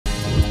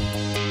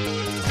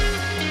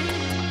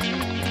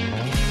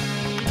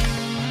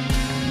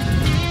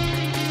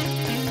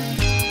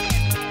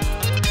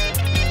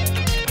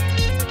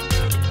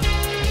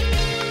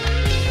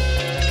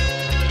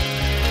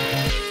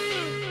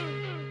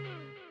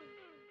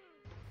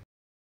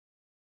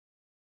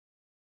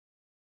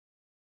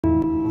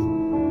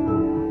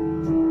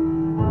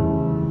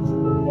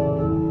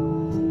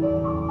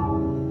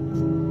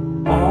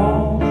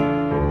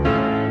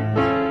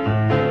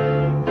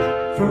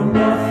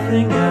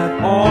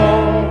at all.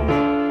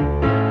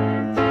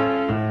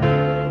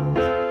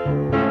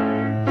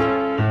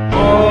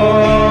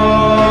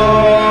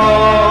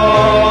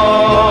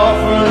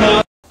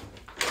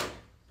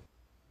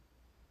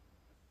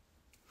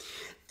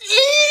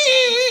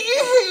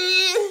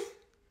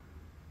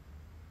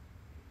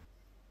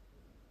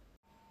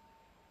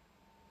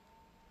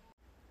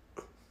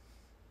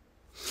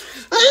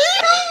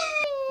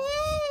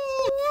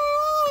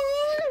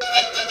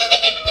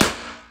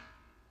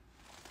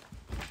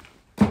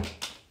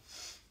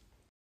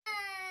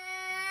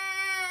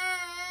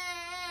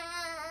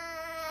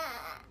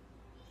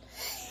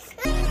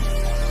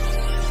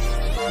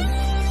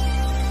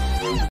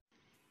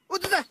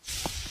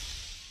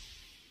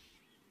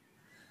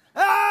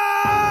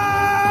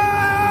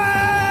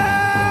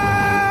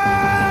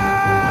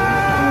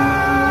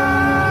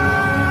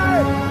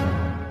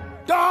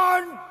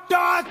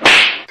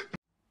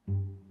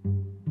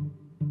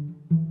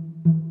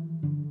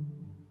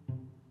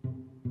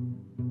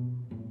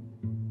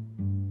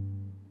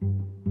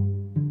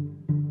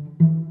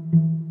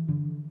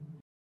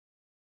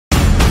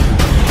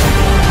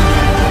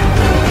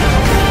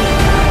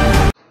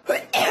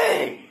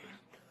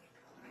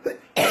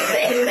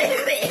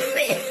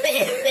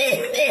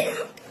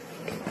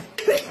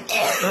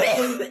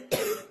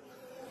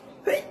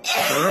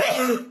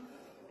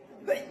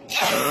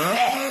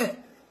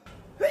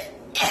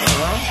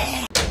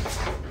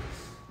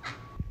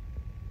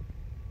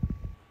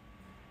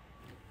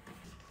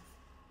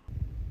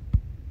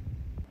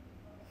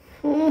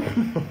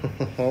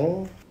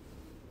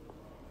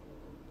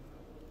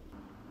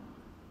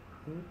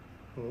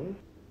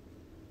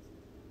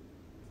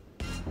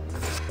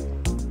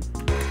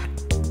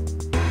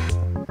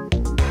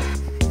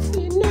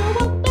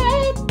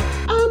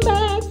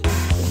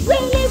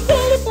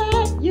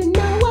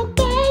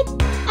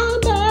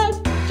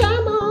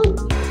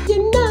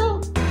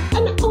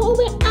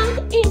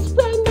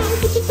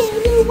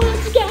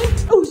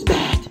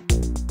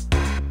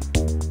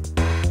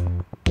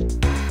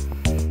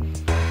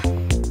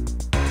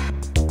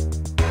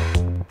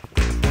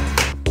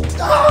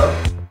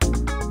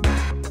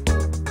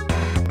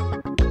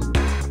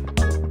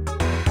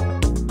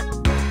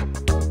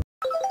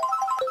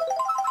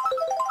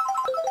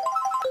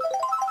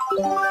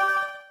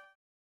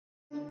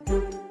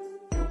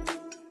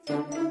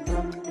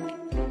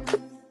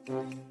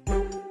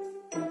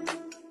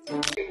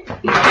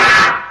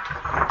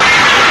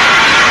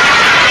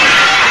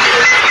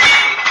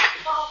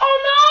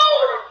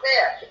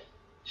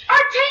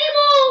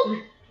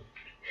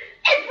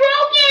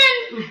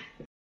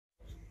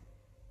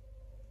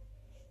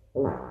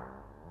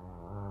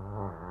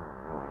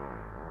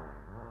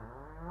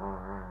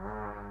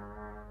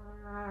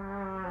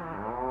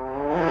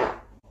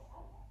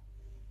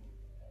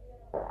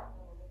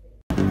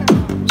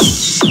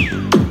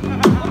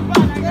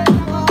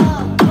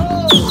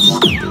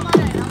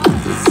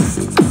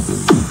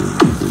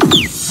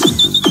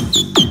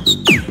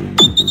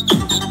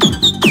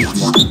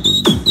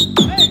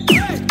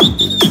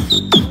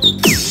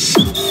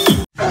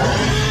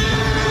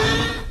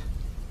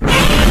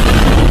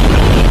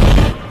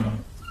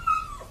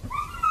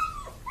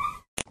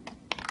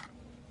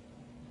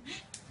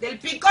 Del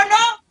pico no.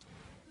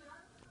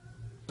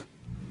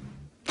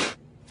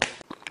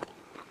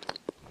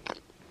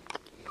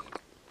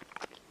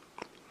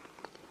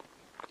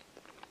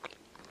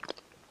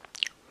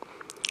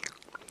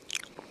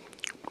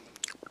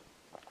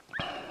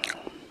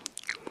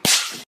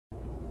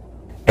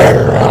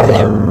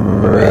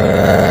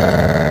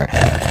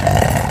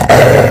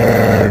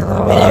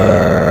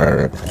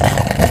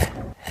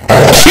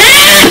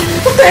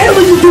 What the hell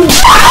are you doing?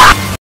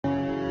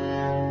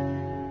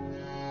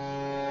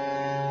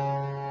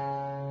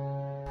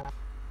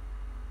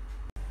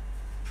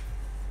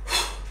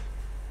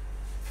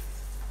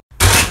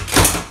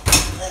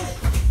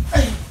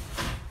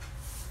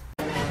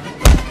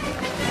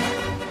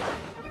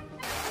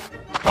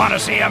 Want to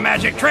see a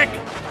magic trick?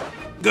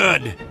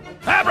 Good.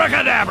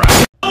 Abracadabra!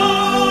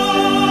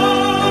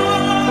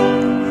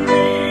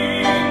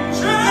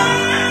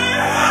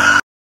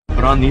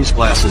 Put on these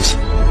glasses,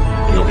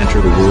 and you'll enter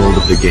the world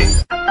of the game.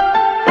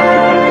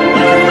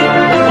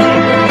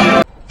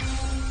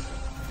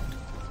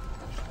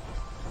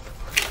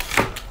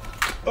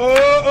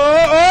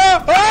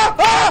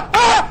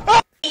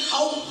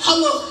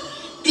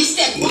 This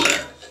that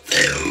word.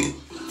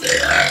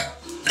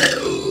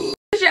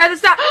 Your other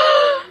side.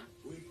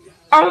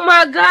 Oh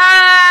my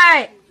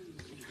God!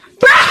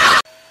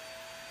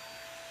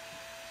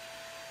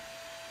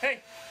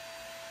 Hey!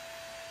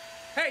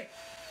 Hey!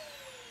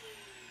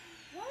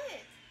 What?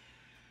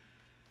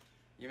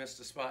 You missed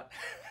a spot.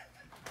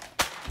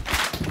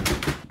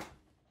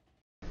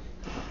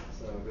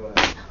 So go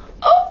ahead.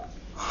 Oh!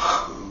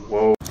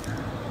 Whoa.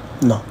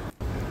 No.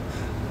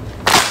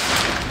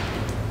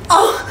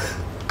 Oh!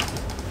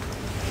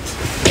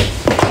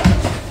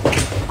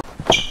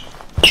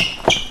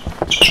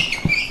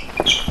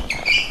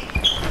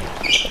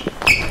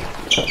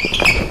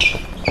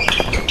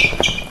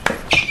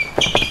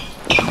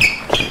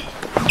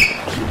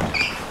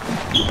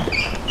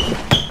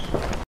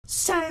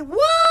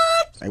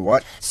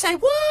 Say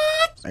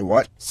what? Say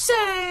what?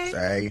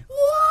 Say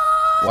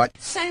what? what?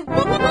 Say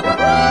what?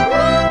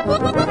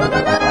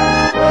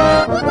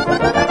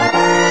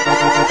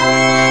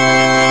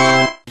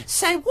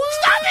 Say what?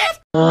 Stop it!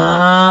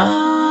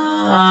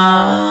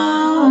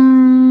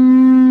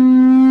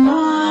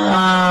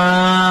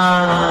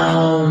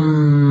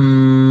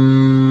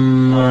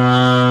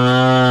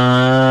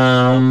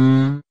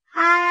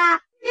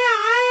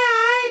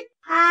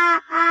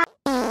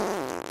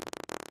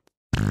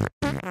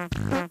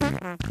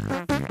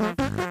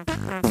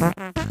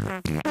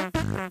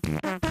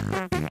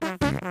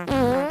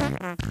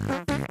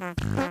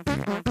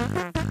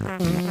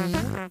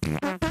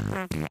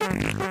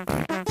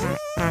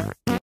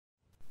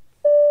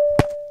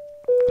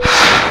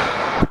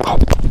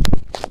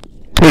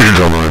 Ladies and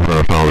gentlemen, we've got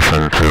a power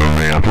descended to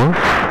Minneapolis.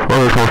 Well,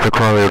 there's mostly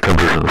cloudy,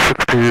 temperatures in the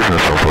 60s and a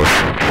southwest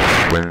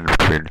wind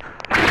between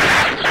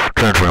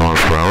 10 and 20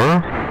 miles per hour.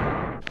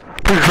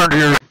 Please return to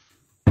your...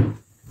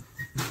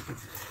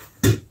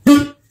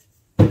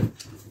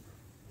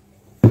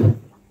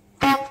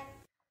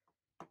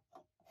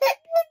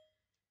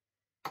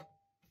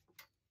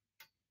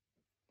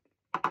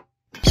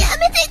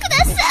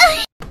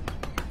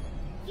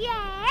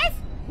 Yes?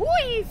 Who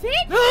is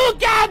it?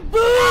 Booodaje!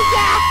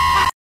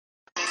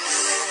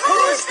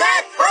 Who's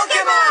that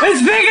Pokemon?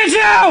 It's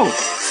Pikachu!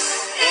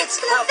 It's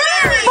the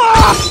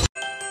fairy!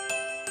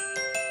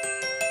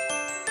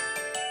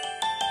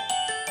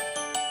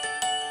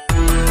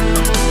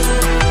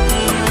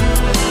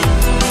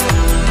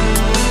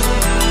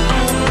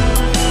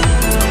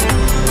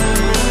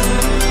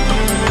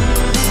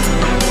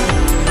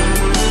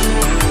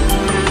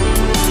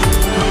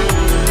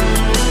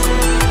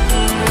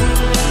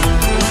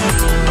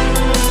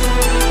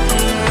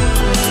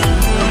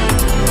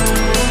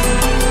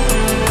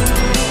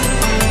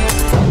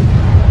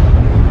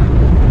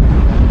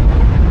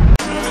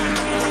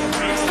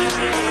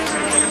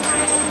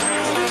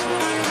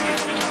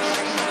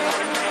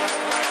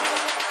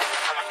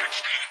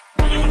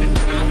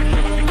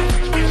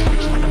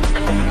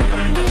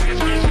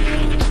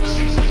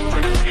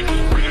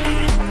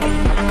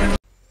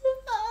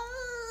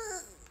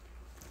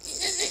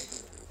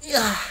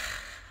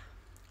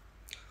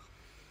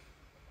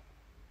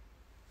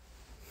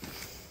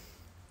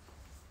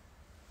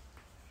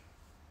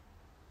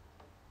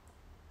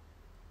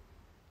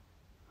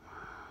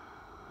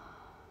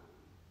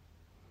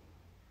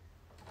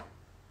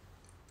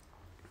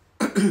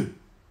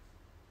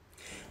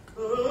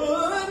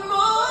 Good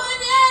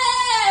morning!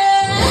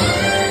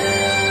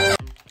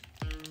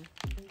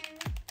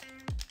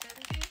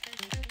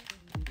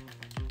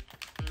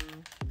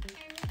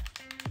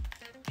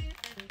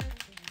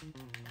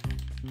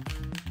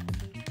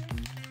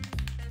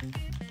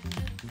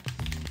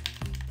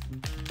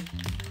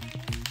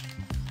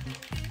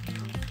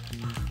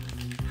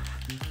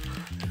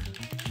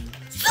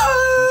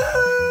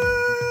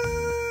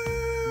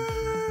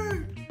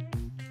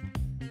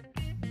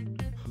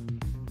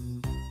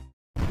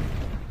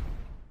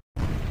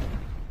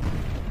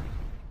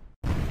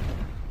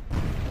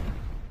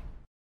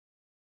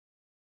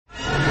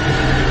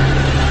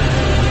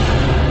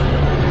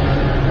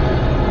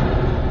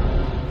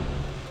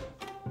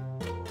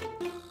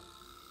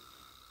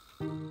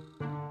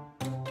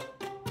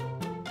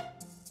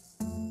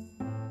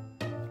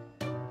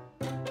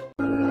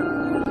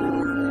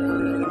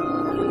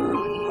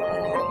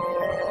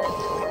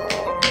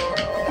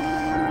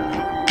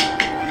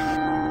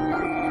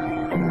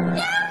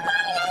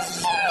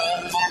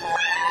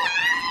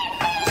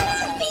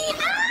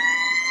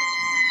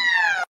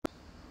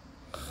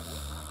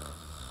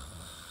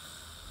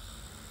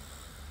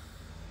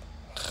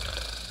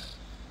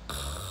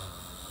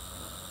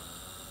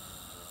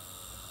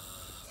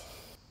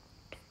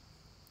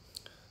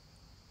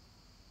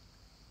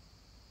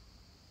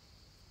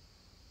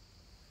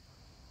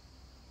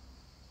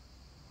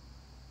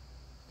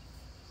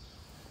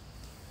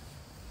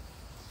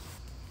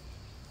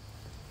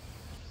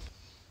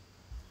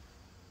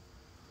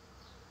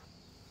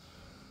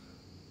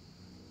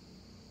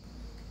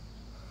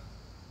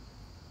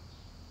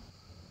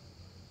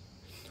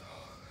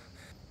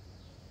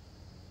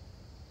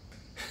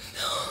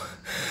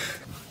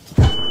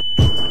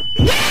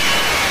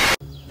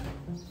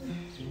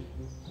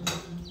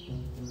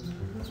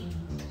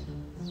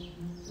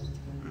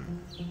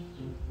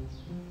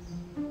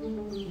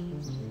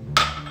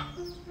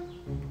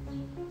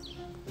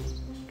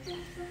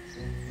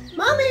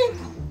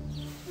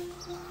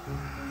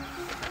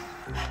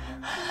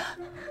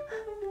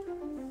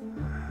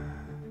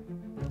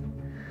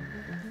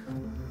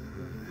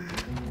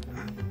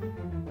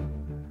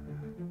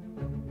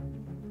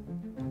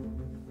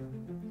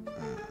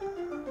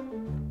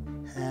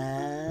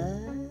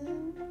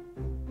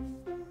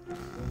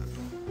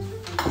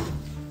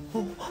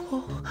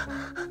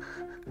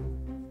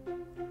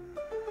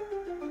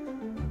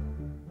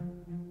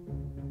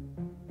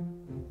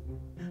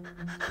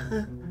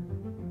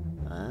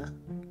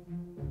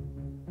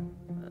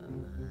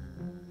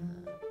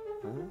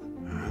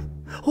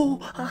 Oh,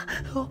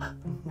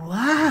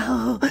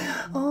 wow.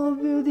 Oh,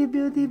 beauty,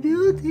 beauty,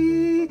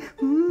 beauty.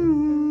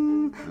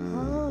 Oh,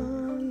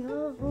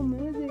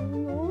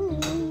 amazing.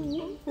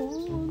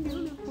 Oh,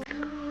 beautiful.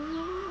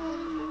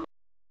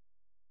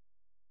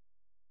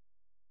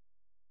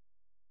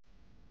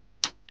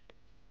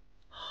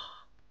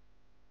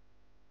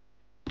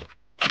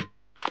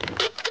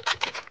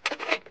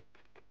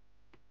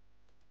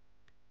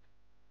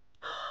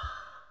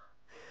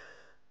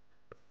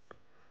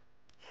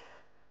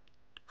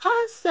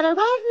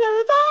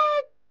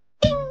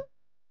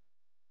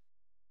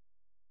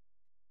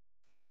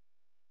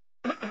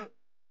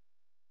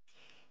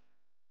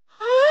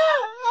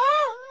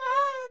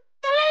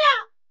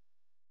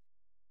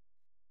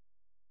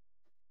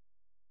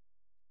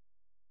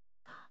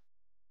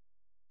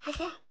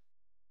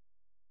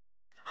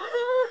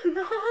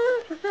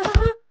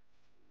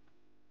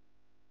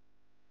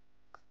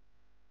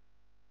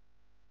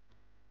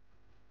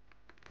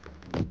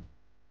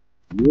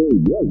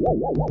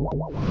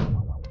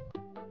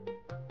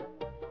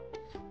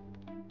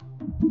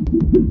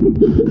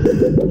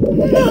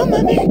 No,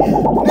 mommy,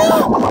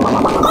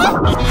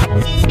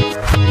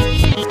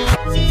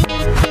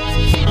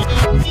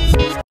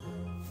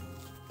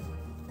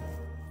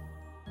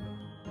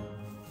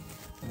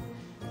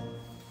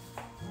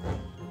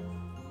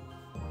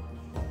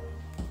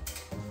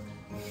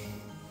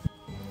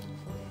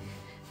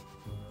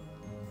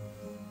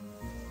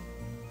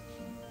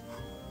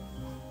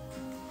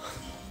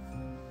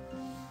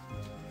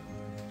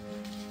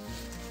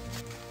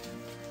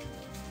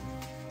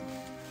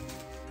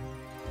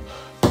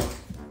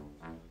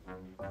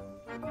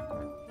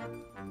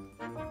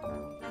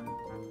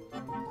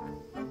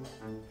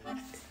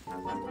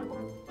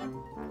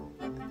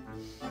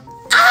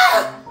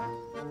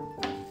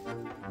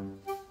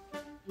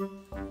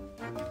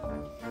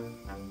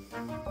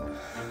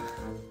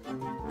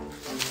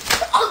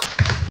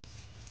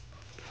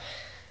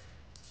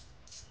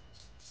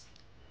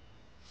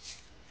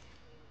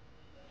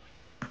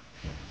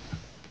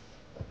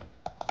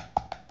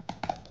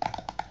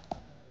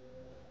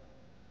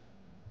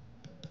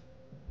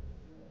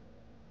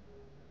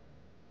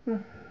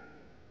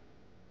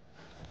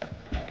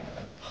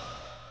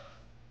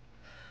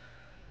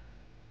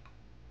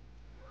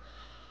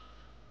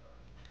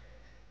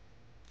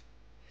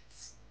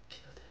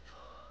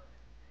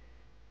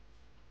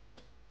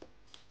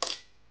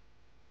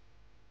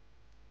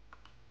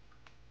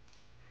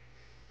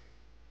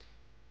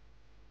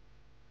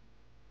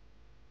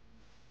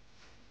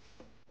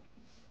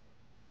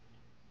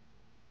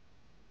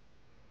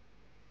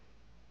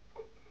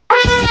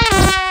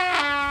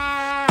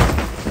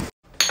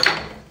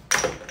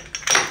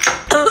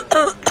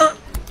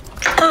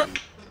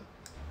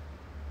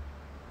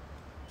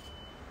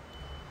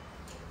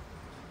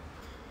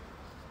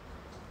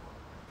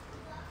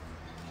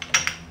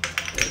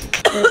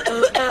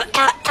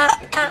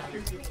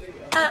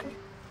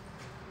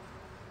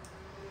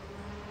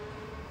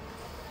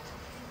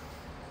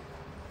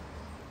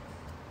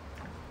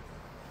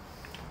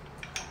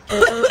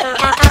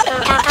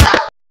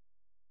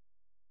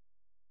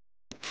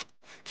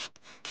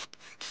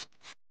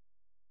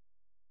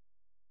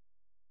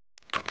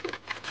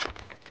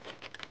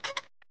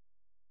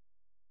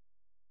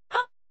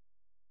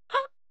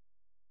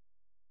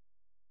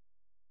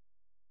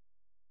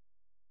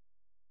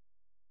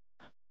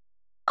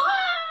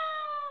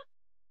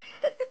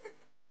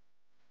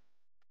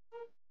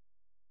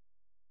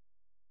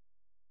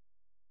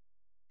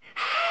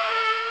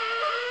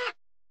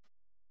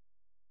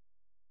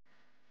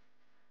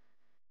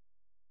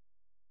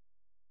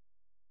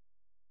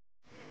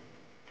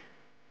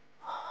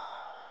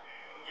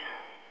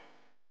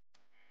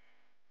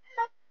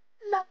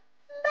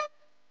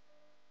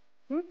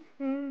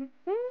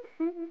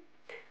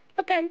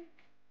 Okay.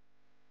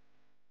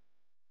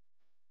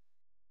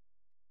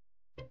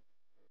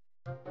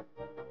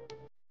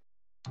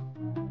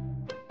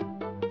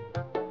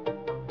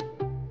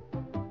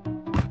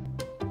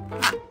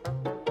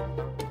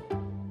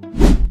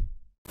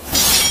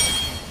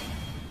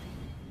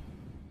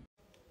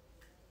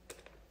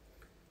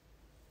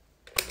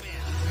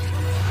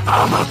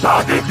 I'm a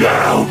body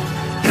girl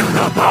in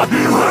a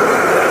body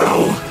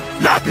world.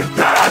 Life is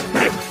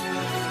fantastic,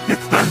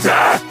 it's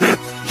fantastic.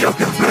 You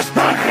can twist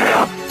my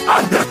hair,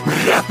 undress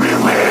me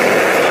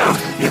everywhere.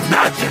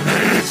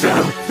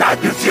 Imagination,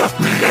 life is your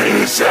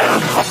creation.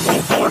 I'm so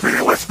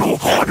horny with no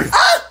horny.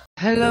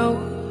 Hello.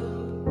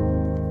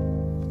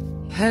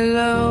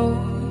 Hello.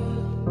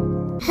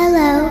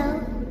 Hello.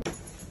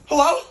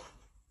 Hello?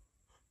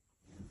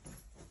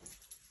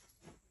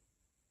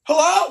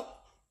 Hello?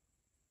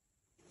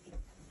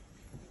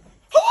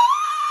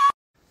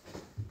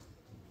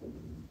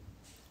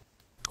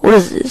 What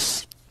is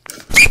this?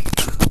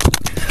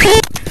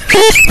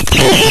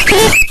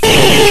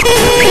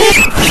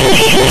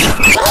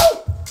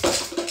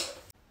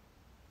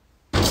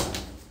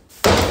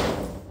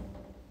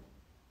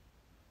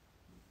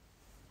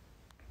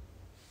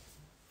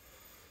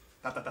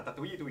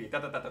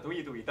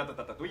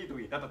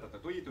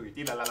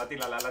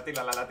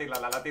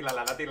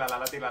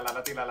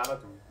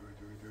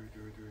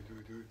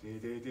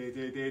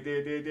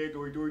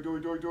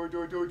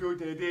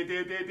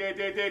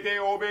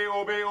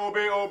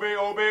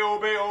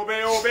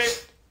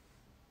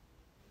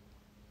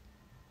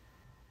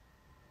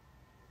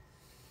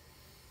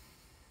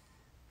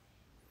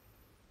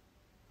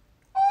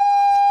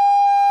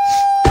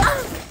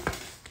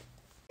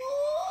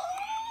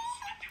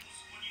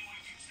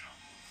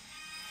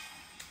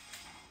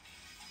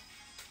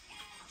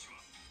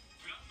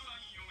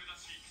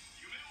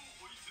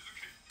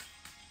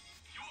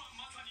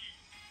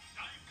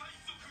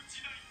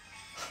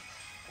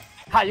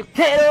 Hayu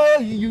quiero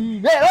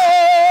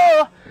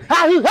yumero,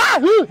 ahu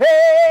ahu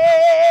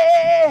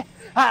hey,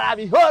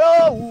 arabi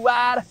horo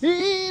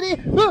warahiri,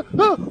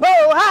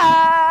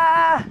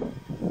 ha,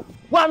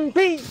 One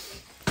Piece.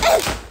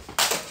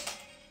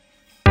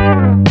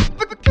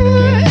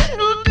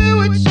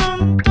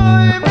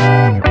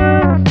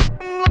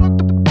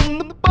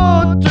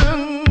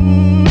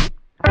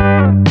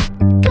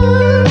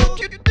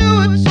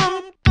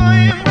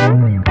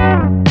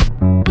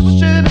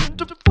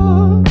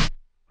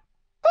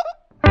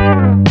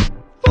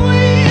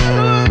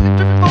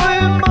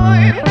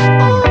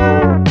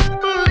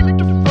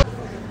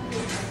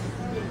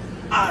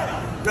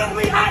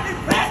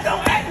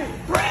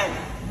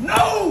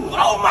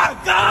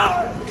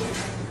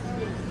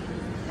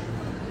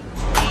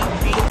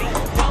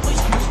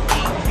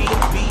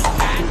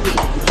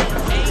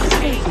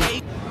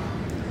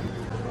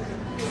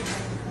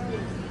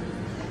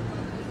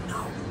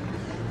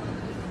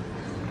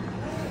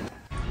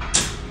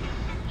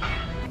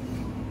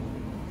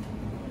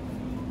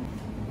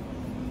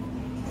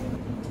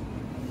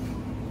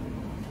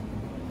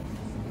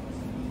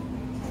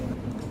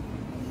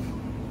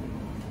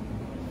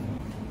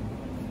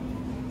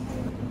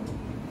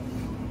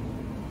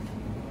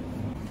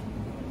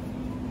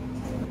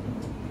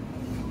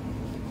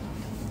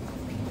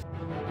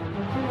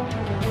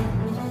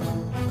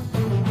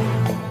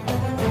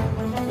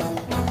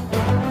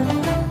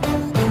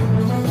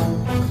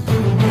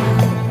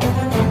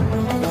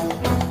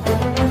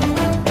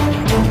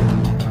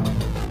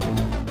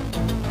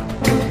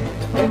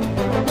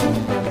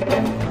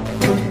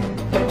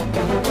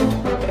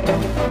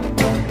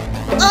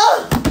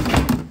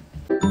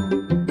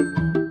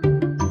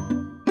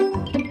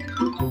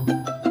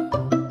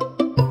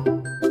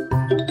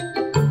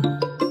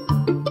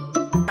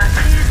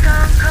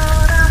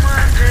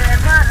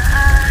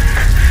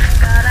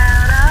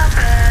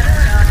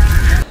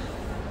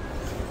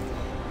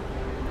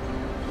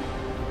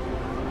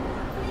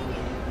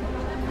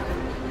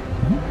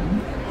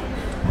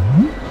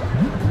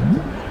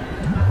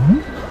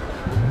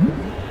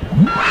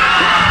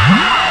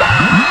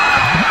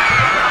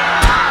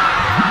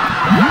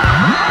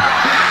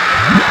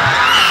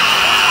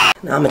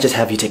 Now I'm gonna just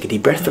have you take a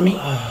deep breath for me.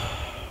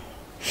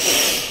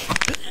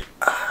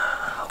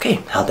 Okay,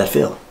 how'd that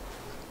feel?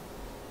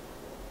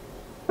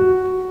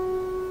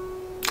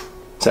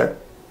 Sir?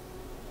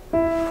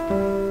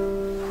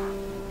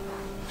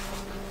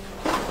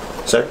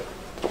 Sir?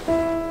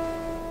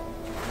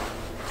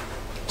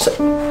 Sir?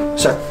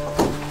 Sir?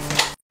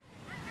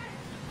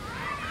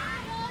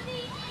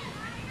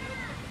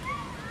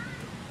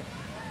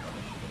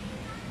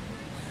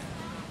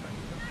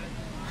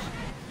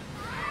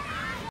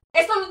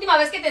 Esta es la última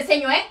vez que te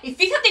enseño, ¿eh? Y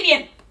fíjate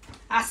bien.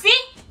 Así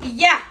y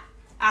ya.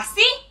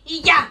 Así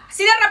y ya.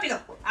 Así de rápido.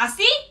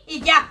 Así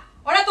y ya.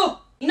 Ahora tú.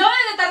 Y no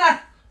debes de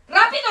tardar.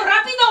 ¡Rápido,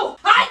 rápido!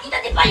 ¡Ay,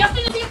 quítate para allá!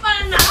 ¡Estoy no sirve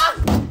para nada!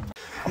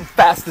 I'm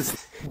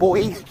fastest,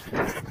 boy.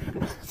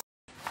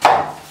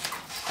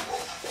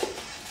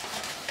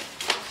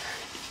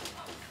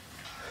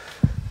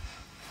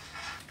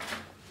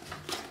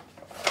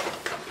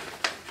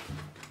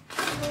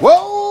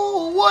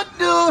 Whoa, what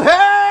the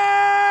hell?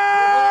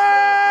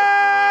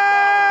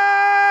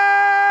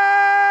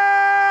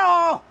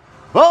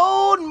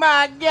 Oh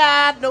my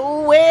God,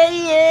 no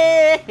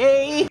way.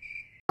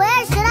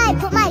 Where should I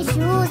put my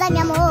shoes? Ay, mi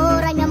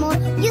amor, ay, mi amor.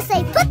 You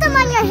say put them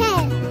on your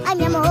head. Ay,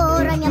 mi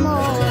amor, ay, mi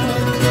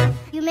amor.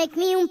 You make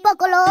me un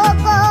poco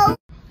loco.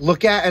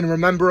 Look at and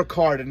remember a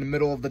card in the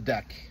middle of the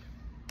deck.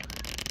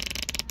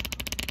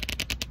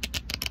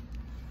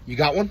 You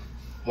got one?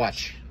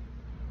 Watch.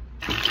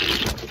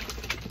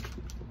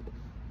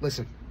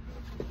 Listen.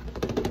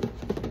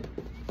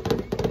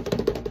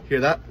 Hear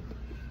that?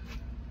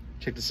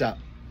 Check this out.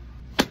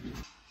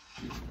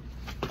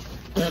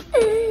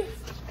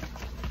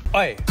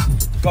 Oi,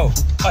 go.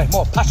 Oi,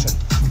 more passion,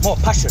 more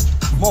passion,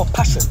 more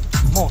passion,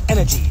 more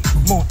energy,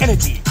 more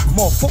energy,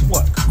 more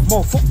footwork,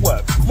 more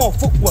footwork, more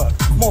footwork,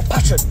 more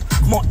passion,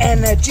 more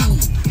energy,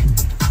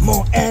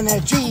 more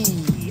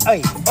energy.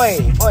 Oi,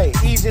 oi, oi,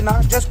 easy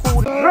now, just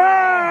cool.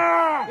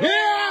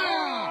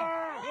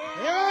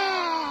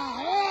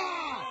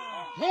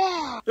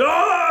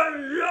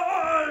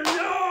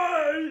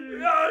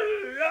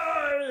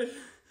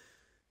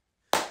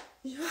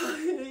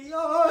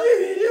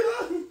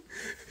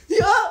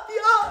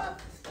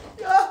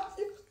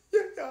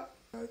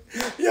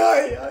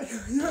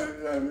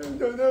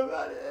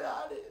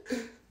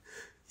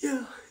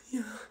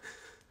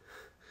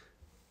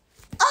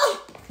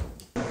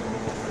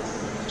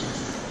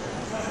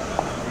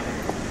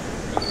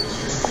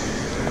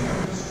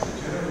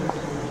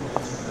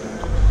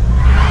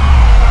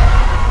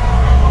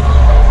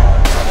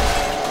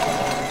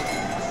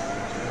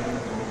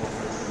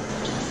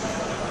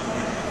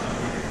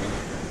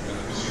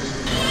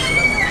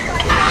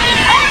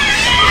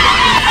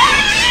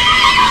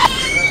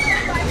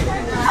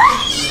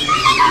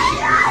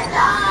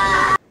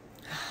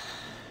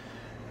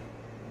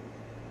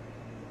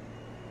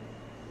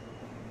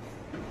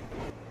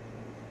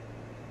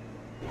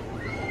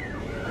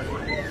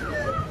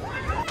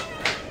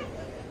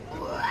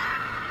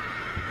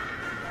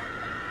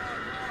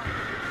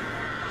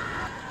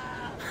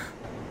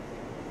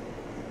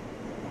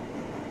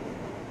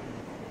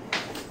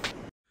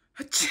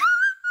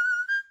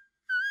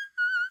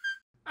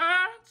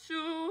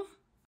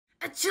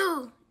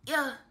 Achoo,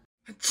 yeah.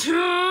 Achoo.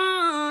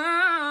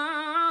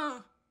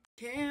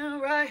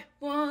 Can't write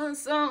one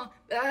song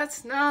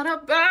that's not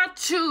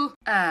about you.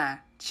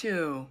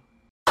 Achoo.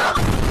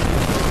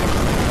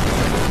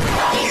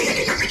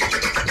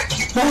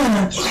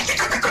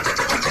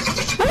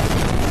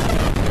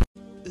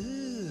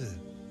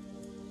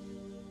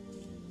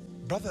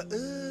 Brother,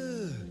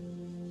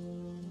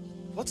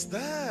 what's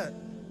that?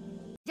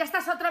 Ya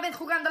estás otra vez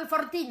jugando al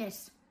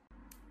Fortines.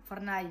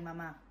 Fortnite,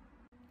 mamá.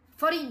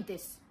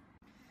 Forintes.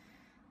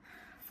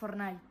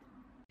 Fortnite.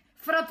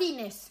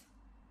 Frotines.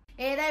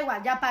 Da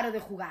igual, ya paro de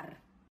jugar.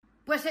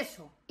 Pues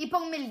eso, y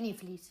ponme el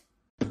niflis.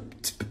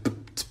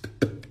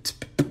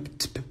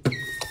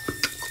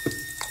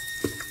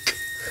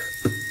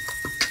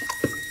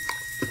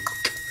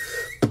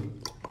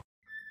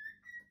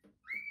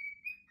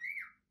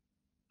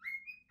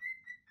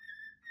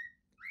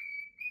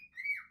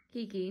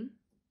 Kiki,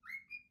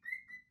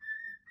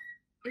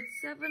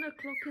 it's 7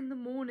 o'clock in the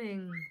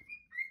morning.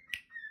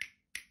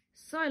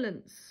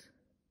 Silence.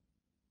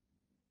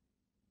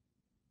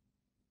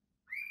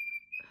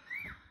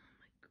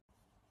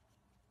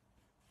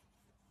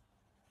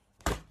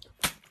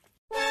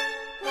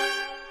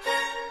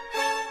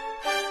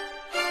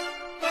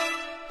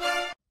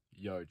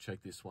 Yo,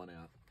 check this one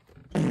out.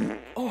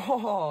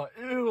 Oh,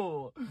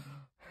 ew.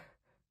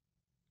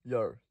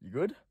 Yo, you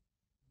good?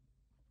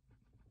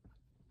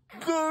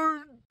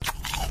 Good.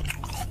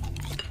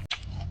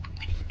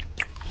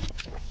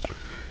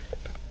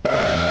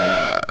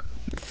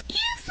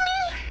 Excuse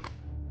me?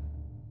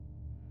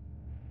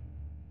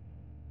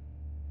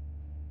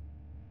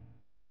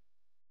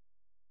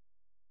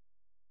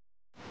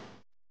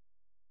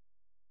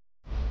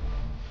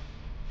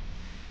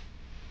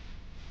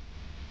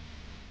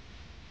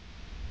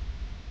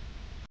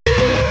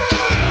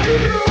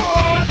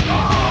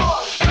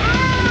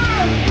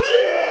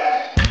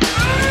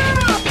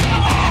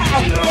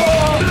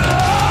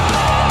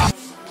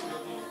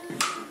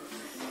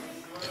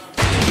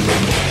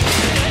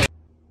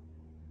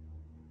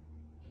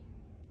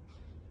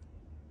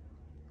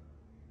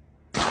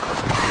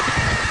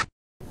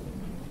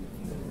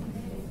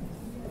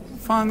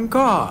 Van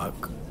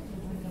Gogh.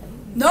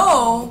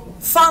 No,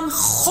 Van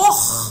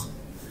Gogh.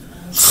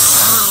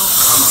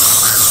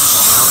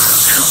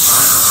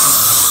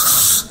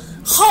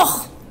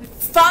 Gogh.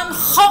 Van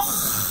Gogh.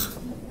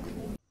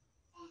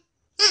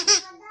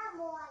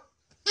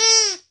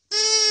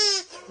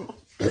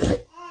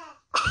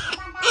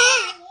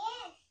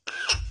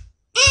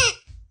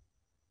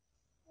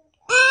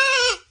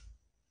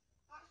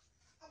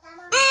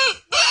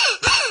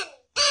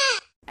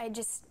 I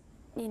just,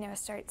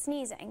 start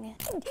sneezing.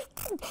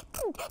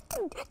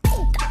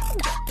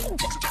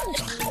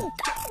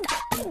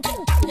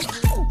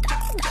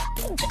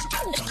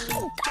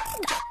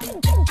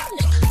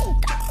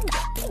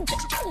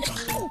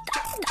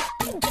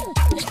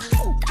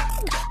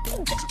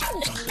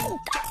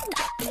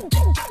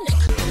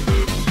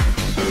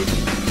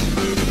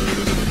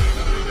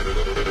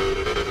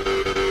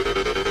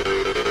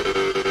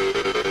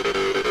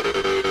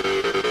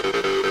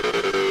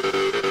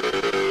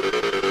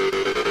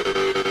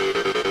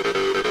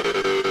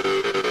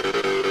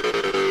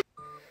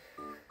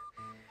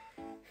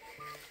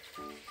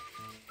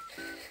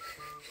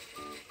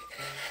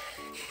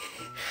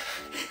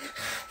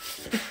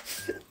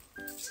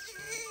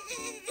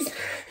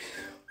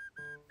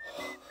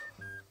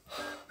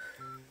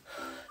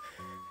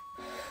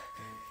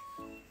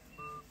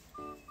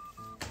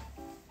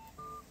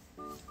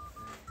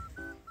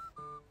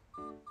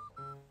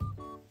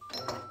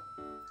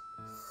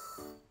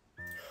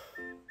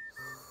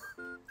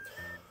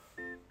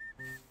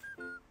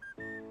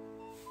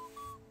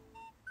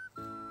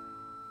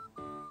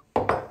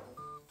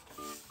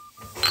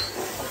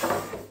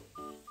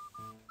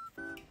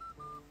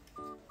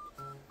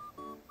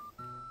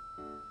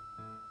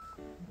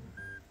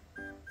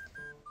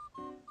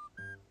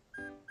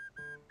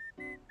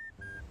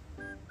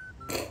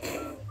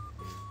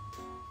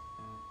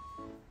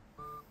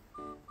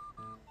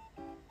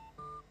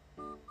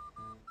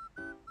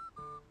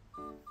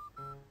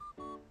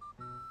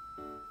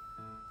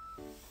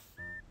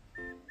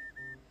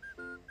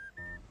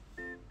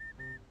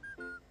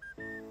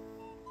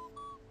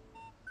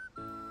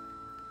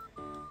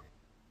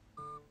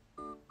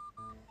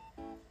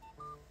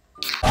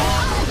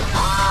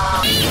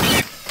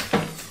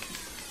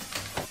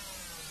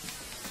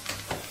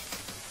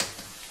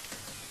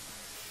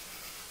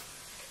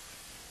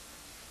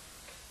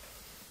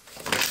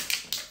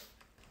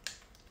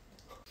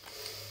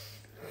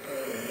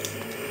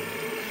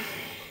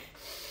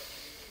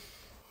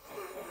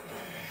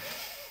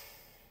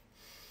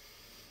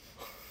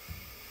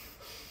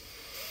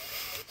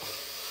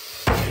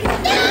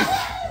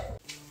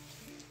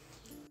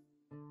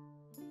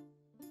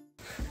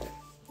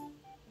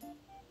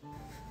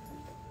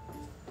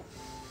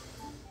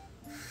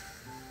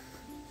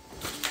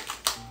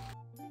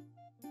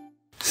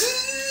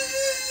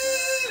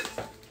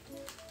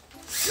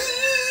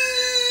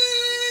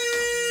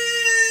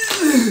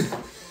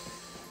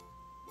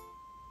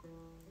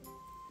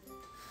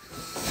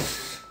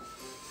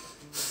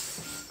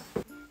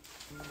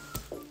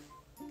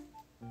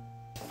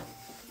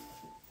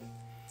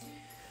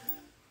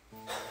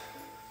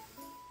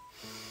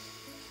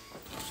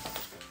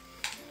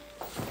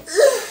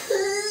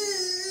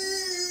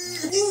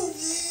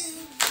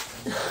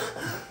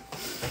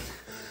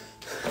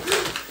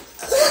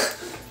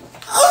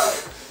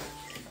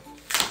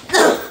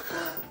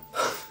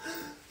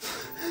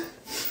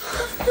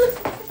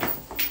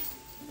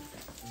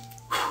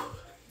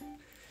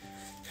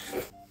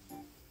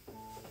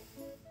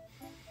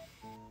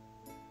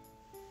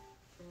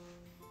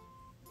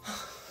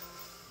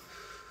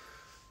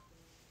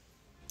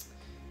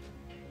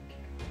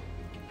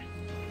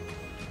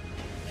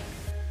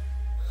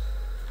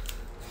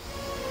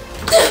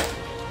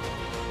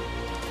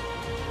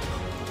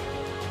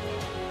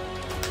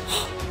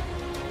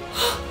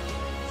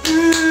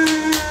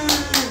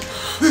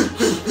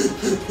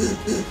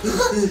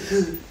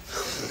 Yeah!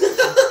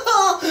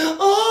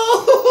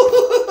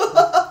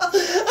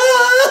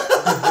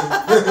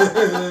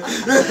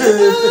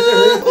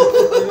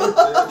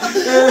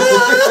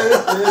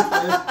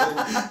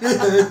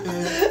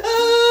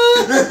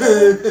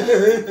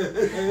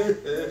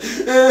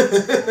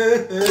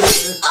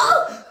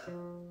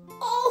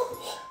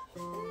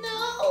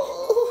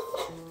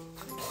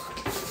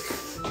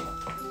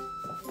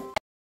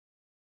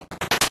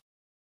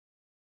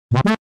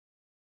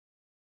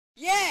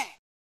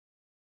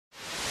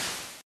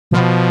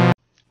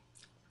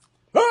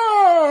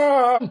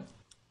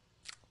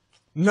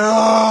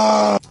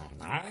 No!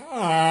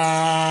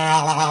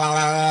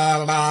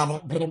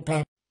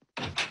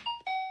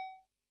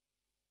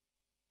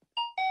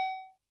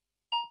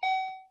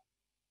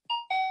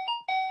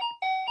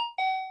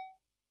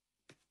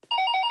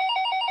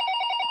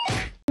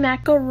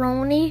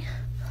 Macaroni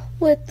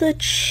with the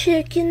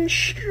chicken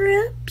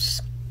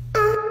strips.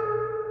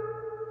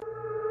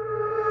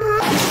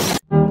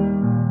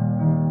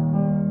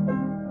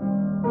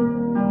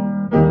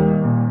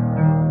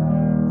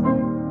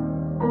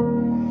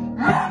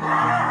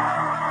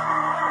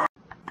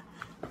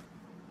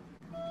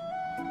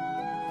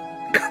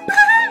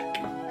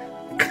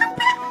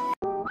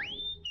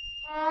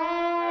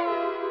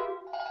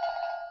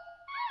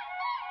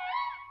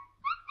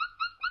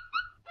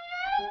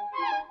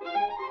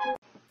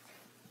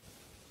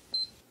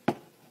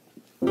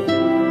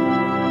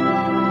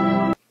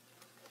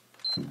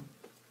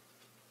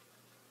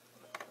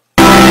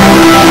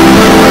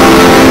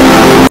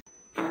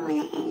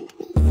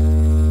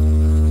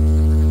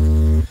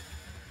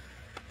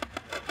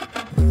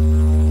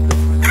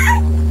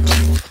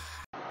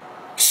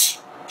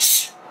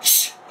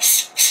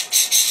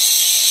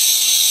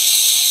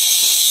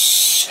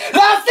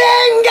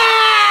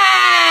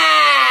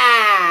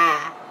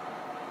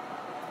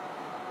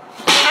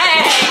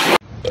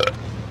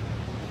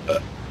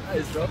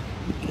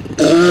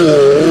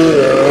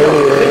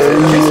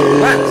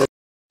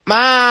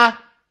 Ma!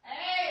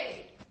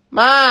 Hey!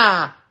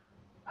 Ma!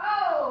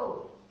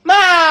 Oh!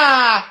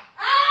 Ma!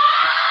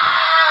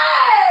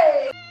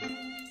 Hey!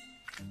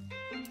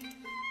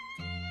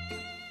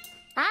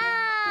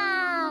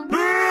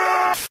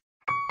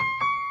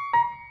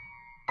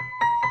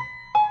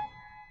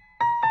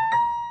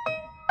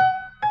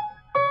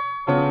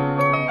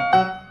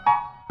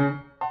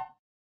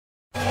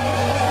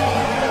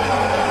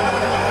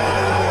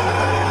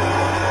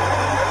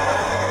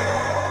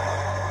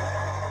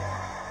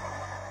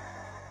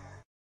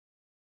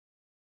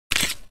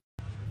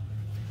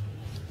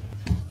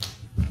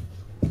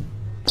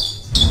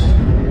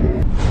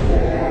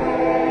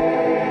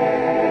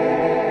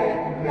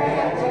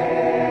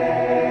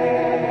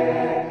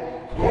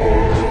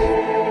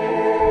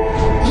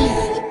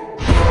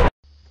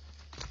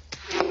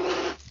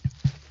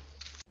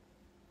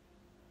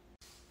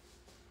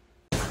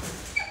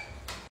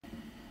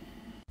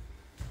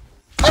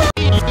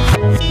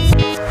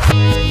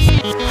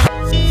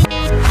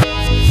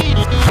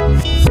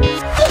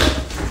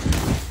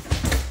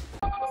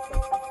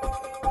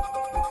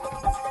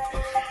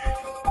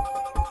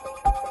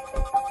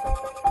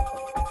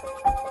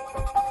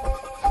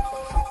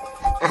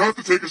 I have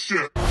to take a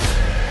shit.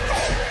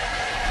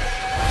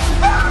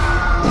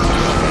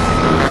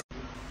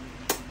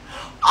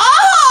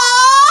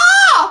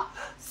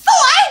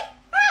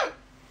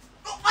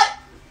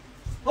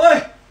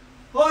 Oi!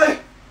 Oi!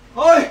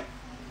 Oi!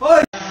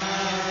 Oi!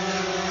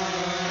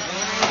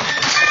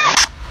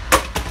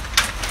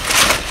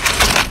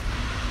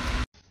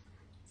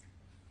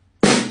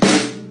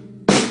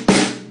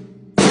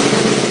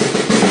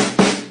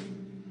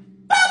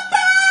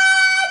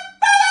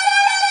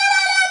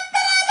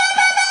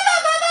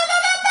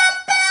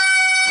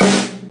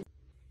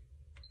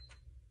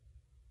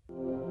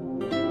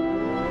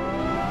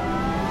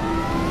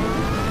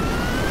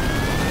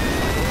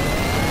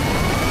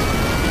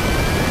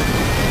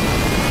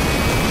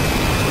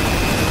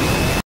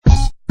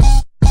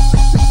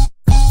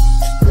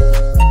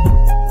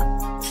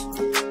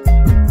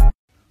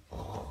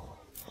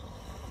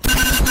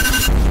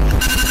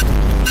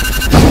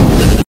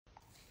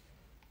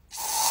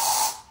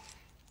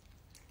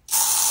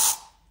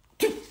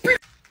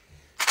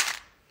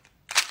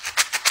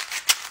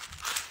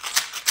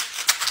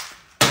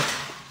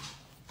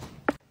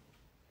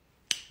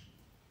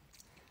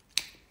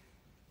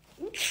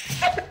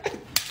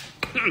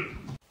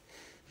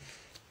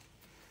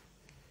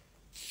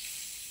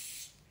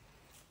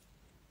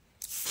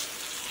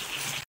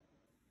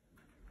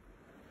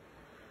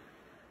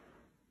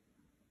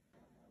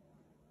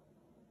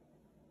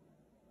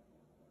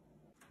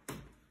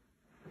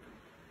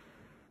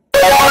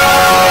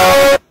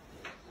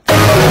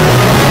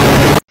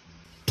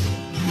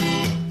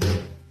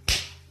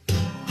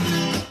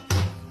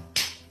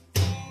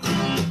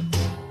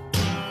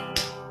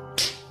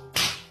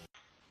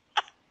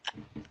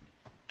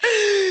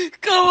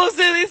 ¿Cómo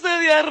se dice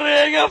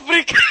diarrea en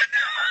africano?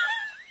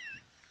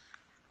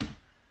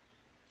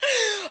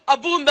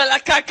 Abunda la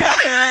caca.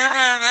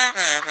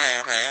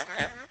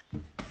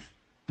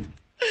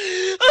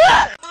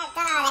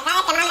 Todo,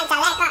 deja de mami,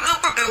 chale.